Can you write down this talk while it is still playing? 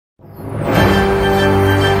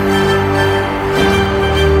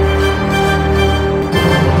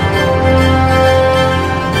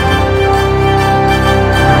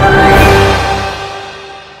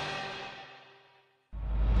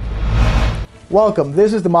Welcome.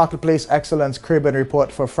 This is the Marketplace Excellence Caribbean Report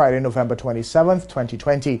for Friday, November 27th,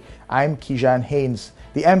 2020. I'm Kijan Haynes.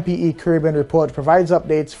 The MPE Caribbean Report provides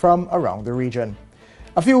updates from around the region.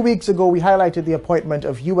 A few weeks ago, we highlighted the appointment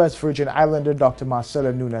of U.S. Virgin Islander Dr.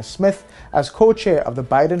 Marcella Nunes-Smith as co-chair of the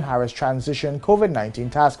Biden-Harris Transition COVID-19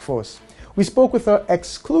 Task Force. We spoke with her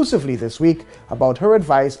exclusively this week about her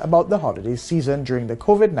advice about the holiday season during the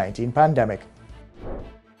COVID-19 pandemic.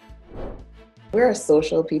 We're a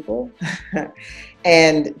social people,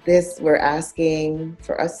 and we're asking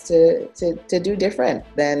for us to do different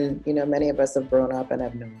than many of us have grown up and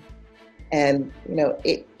have known. And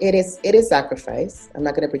it is sacrifice. I'm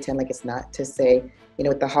not going to pretend like it's not, to say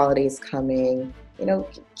with the holidays coming,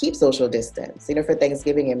 keep social distance. For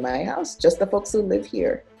Thanksgiving in my house, just the folks who live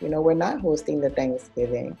here, we're not hosting the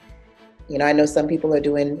Thanksgiving. I know some people are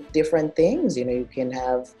doing different things. You can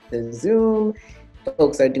have the Zoom.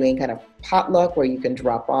 Folks are doing kind of potluck where you can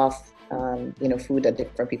drop off, food at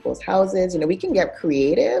different people's houses. We can get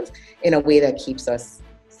creative in a way that keeps us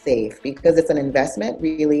safe, because it's an investment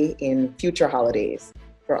really in future holidays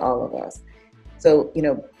for all of us. So,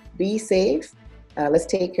 be safe. Let's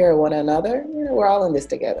take care of one another. We're all in this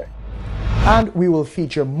together. And we will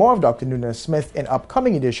feature more of Dr. Nunes-Smith in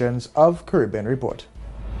upcoming editions of Caribbean Report.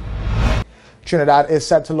 Trinidad is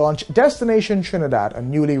set to launch Destination Trinidad, a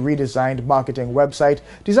newly redesigned marketing website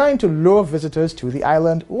designed to lure visitors to the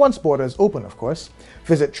island, once borders open, of course.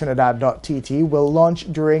 Visit Trinidad.tt will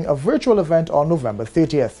launch during a virtual event on November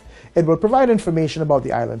 30th. It will provide information about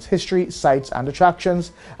the island's history, sites and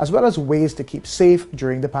attractions, as well as ways to keep safe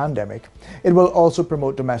during the pandemic. It will also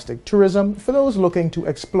promote domestic tourism for those looking to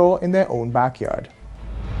explore in their own backyard.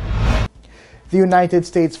 The United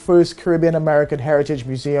States' first Caribbean American Heritage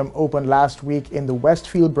Museum opened last week in the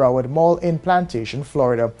Westfield Broward Mall in Plantation,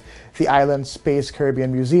 Florida. The Island Space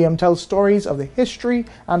Caribbean Museum tells stories of the history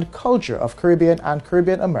and culture of Caribbean and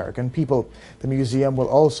Caribbean American people. The museum will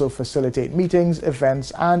also facilitate meetings,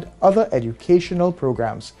 events, and other educational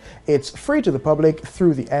programs. It's free to the public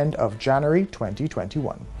through the end of January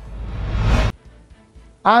 2021.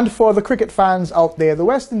 And for the cricket fans out there, the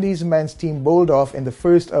West Indies men's team bowled off in the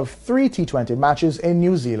first of 3 T20 matches in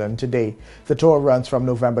New Zealand today. The tour runs from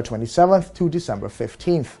November 27th to December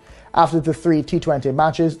 15th. After the 3 T20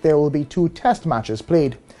 matches, there will be 2 test matches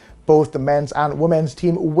played. Both the men's and women's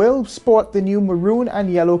team will sport the new maroon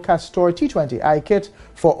and yellow Castor T20I kit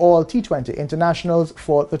for all T20 internationals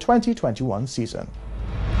for the 2021 season.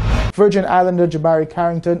 Virgin Islander Jabari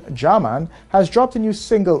Carrington, Jarman, has dropped a new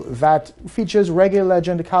single that features reggae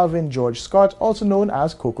legend Calvin George Scott, also known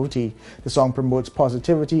as Coco T. The song promotes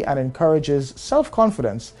positivity and encourages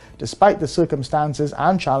self-confidence despite the circumstances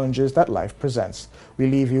and challenges that life presents. We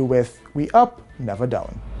leave you with "We Up, Never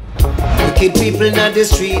Down." Wicked people in the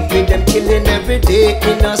street with them killing every day.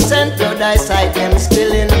 Innocent blood I sight them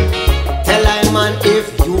spilling. Tell I man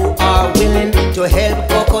if you are willing to help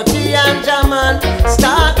Coco T and Jarman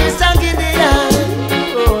start this Gideon.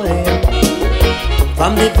 Oh, yeah.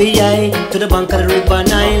 From the VI to the bank of the River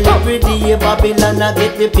Nile, every day Babylon I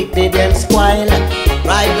get the pick they them spoil.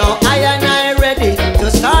 Right now I and I ready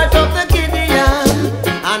to start up the Gideon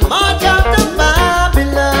and march out to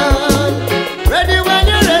Babylon. Ready when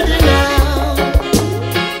you're ready now.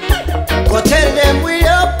 Go tell them we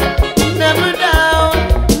up, never down.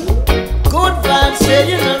 Good vibes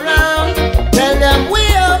staying around. Tell them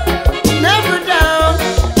we up, never down.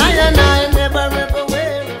 I and I never ever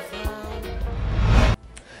wear a frown.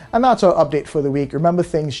 And that's our update for the week. Remember,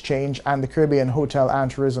 things change, and the Caribbean Hotel and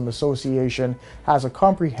Tourism Association has a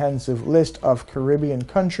comprehensive list of Caribbean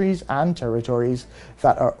countries and territories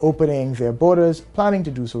that are opening their borders, planning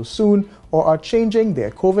to do so soon, or are changing their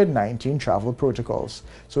COVID-19 travel protocols.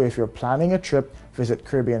 So if you're planning a trip, visit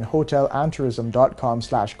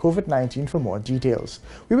caribbeanhotelandtourism.com/COVID-19 for more details.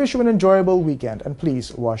 We wish you an enjoyable weekend, and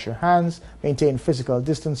please wash your hands, maintain physical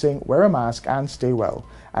distancing, wear a mask, and stay well.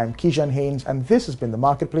 I'm Kijan Haynes, and this has been the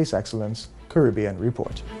Marketplace Excellence Caribbean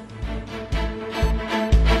Report.